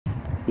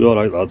You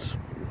alright, lads?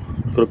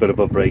 Got a bit of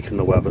a break in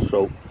the weather,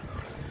 so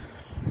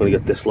I'm going to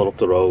get this lot up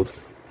the road.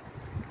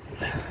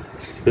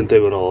 Been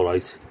doing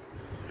alright.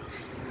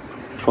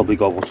 Probably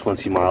got about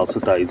 20 miles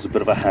a day. It's a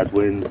bit of a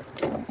headwind,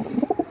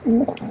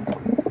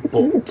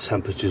 but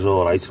temperature's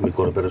alright, and we've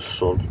got a bit of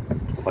sun,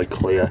 quite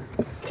clear.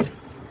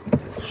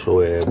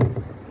 So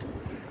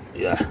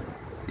yeah,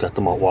 get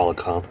them out while I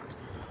can.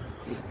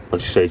 Like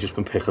you say, just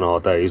been picking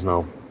our days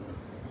now.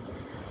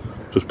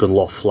 Just been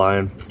loft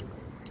flying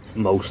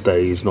most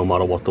days, no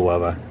matter what the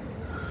weather,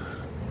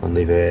 and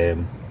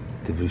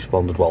they've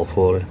responded well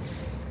for it.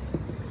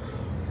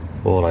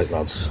 Alright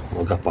lads,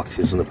 I'll get back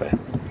to you in a bit.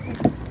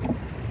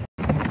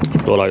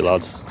 Alright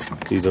lads,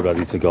 these are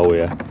ready to go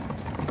here.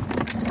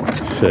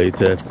 Shade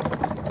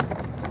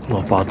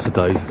not bad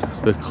today, it's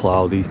a bit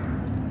cloudy,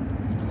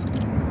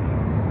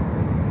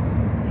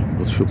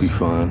 but should be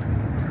fine.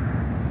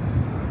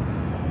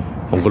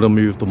 I'm going to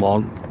move them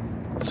on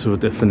to a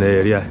different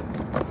area.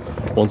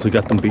 Once I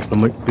get them beat me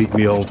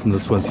home from the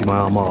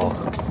 20-mile mark,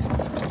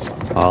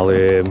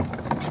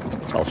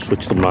 I'll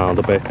switch them round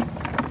a bit,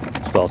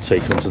 start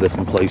taking them to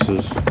different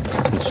places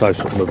and try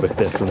something a bit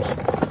different.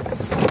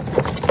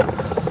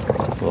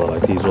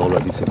 Alright, these are all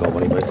ready to go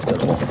anyway.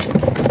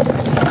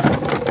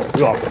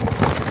 Yeah.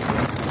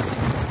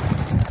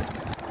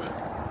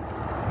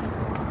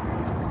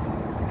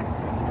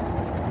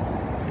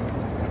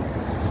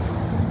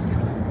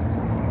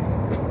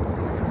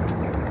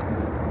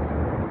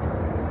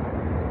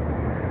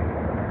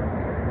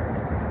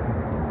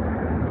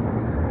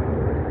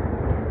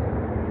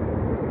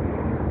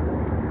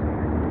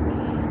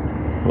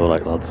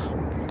 Alright lads,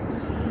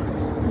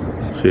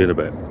 see you in a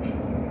bit.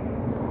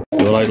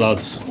 Alright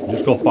lads,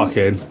 just got back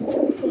in.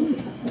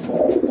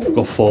 I've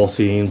got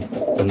 14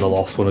 in the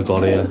loft when I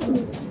got here,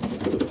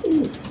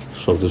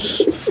 so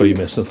there's 3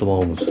 missing at the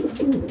moment.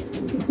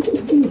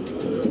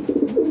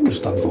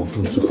 Just thank God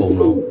for them to come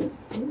now.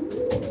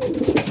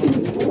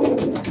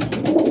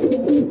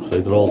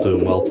 So they're all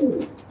doing well.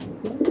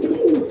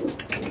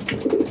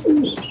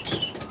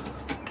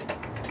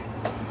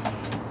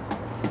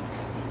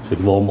 So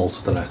they've all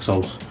molted the next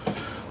house.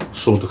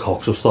 Some of the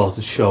cocks have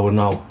started showing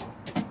now.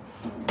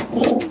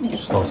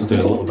 Started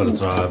doing a little bit of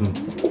driving.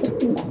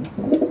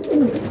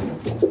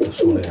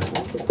 This one here.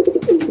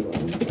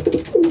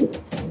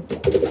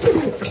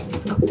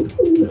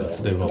 Yeah,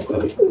 doing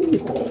okay.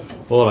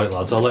 Alright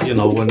lads, I'll let you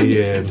know when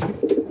the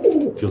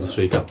other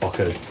 3 get back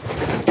in.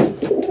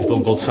 We've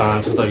done good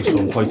time today, so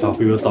I'm quite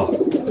happy with that.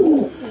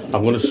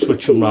 I'm going to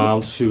switch them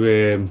round to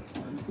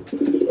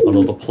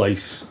another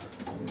place.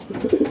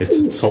 It's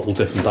a total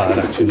different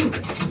direction.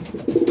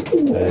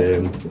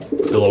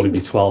 They'll only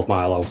be 12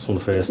 mile out on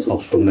the first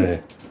toss from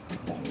there.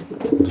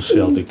 We'll just see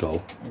how they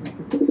go.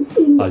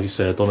 As you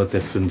say, I've done a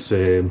different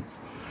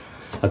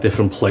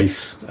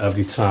place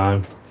every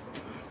time,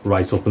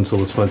 right up until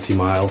the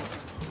 20-mile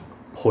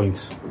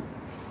point.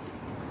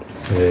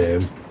 So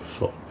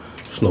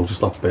just noticed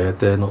that bird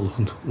there not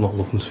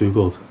looking too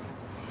good.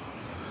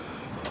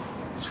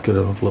 Let's get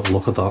a little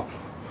look at that.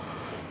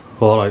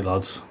 Alright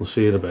lads, we'll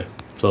see you in a bit.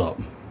 Ta-da.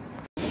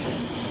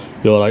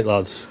 You alright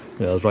lads?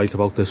 Yeah, I was right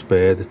about this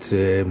bird. It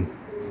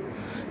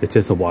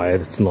is a wire.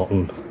 It's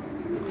nothing's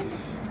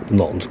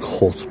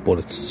cut, but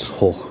it's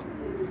took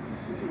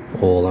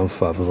all them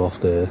feathers off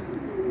there.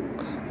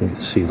 You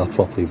can see that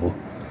properly, but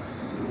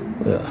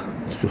yeah,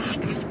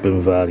 it's been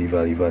very,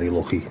 very, very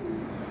lucky.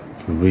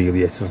 It's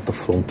really hit it at the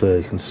front there,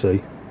 you can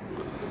see.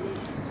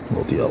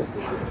 Bloody hell.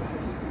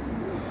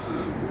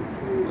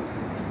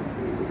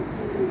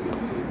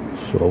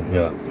 So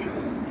yeah,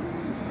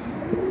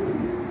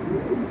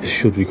 it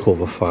should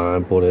recover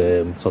fine, but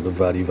it's had a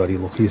very, very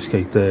lucky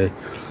escape there.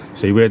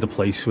 See where the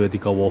place where they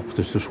go up,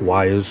 there's just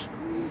wires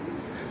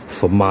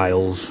for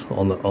miles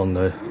on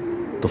the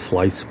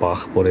flight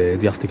back, but they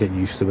have to get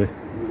used to it.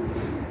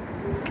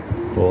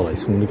 Alright,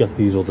 so I'm going to get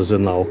these others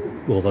in now.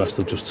 All the rest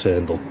have just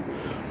turned up.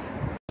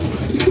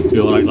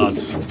 You alright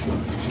lads?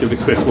 Just give it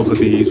a quick look at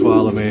these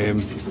while I'm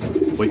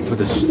waiting for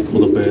this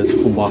other bird to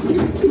come back.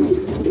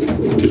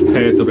 Just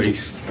paired the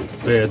race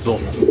birds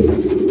up.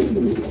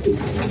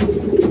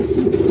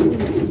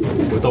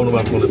 We don't know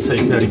if we're going to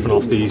take anything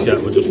off these yet,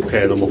 we're just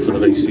pairing them up for the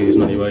race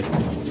season anyway.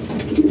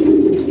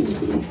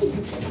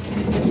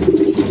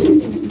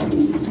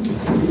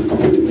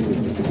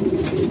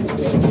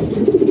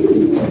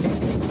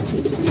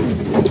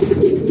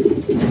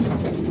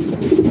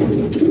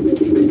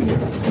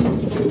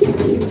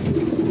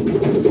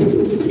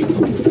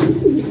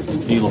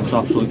 He looks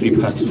absolutely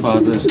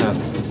petrified, this hen.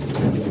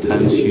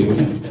 Hen's huge.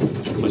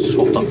 Let's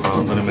swap that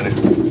round in a minute.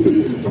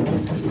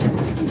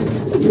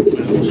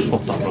 We'll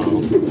swap that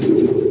round.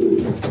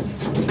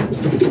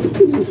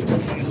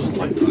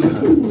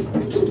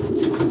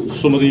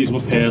 Some of these were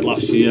paired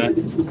last year,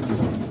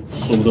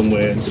 some of them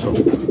weren't, so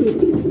they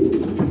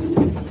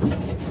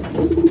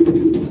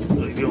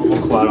all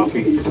look quite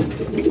happy.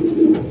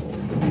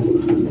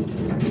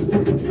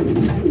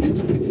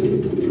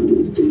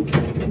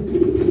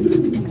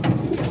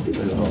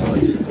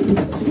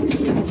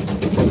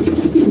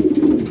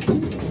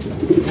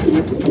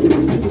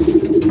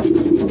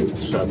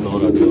 7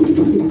 already.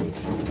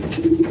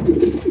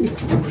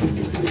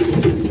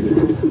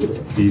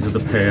 These are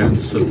the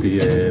parents of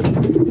the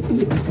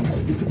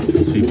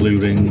sea blue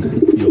ring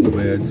young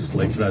birds,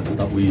 lake reds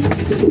that we've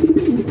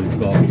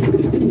got.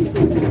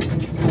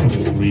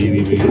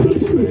 Really, really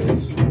nice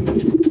birds.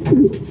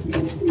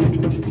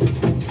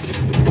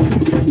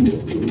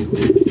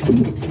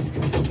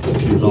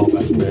 She was our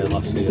best bird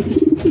last year.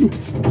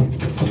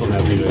 Done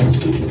everywhere,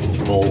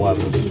 all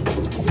weathers.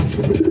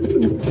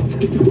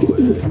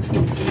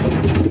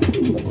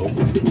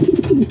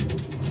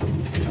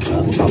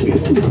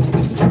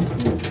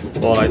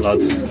 Alright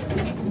lads,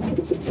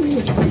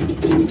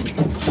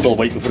 still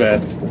waiting for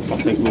them. I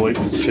think we're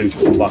waiting for the shoot to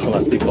come back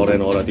unless they've got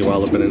in already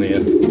while I've been in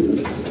here.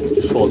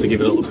 Just thought to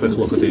give it a little quick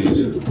look at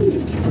these.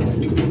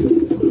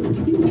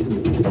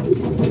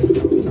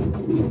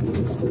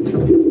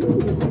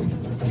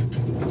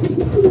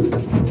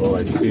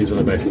 Alright, see you in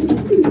a bit.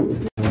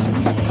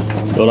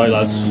 Alright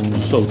lads,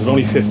 so there's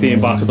only 15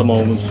 back at the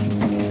moment.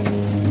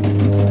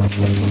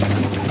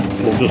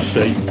 We'll just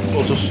see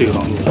what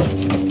happens.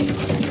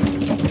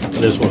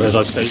 It is what it is.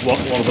 I'd say one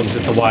of them's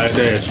hit the wire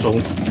there, so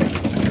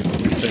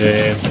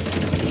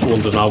just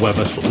wondering now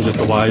whether something's hit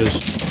the wires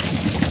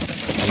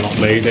and not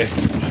made it.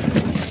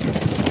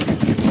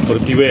 But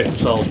if they work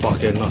themselves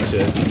back in, that's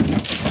it.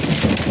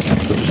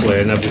 They'll just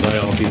learn every day,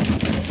 aren't they?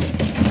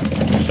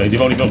 So they've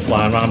only been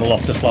flying around a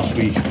lot this last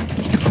week.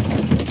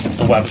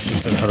 The weather's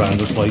just been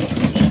horrendous, like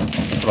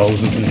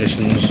frozen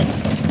conditions,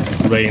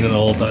 raining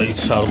all day,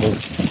 it's terrible.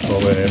 So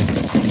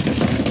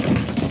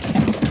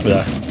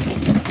yeah.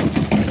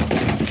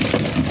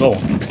 Go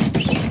on.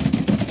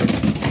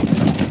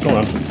 Go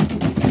on.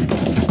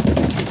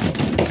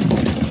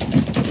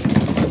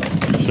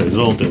 So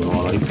they're all doing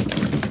alright.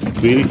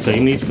 Really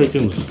tame, these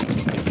pigeons.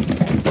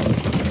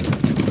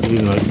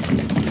 Really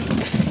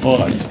nice.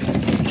 Alright.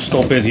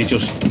 Still busy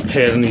just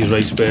pairing these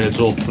race birds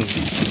up and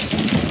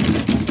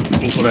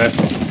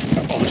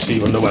obviously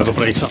when the weather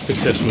breaks after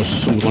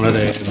Christmas I'm going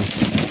to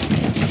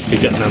be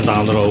getting them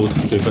down the road,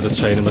 do a bit of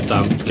training with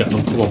them, getting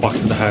them coming back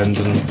to the hens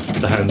and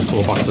the hens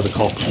coming back to the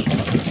cocks.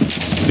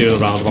 Do the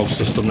roundabout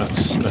system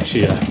next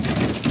year.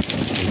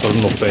 We've got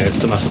enough birds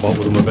to mess about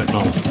with them a bit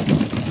now.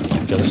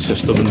 Get a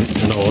system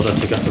in order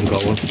to get them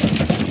going.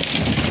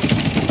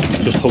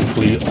 Just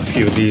hopefully a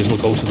few of these will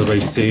go to the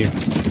race team.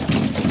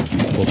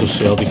 We'll just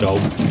see how they go.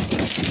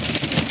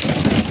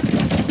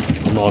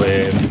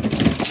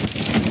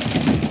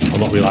 I'm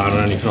not relying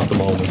on anything at the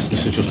moment.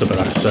 This is just a bit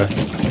extra.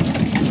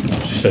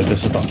 She said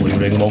this is that blue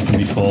ring one from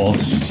before.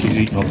 She's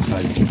eating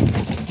okay.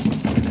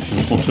 She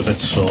just looks a bit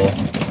sore.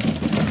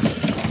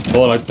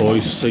 Alright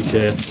boys, take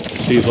care.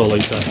 See you all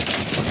later.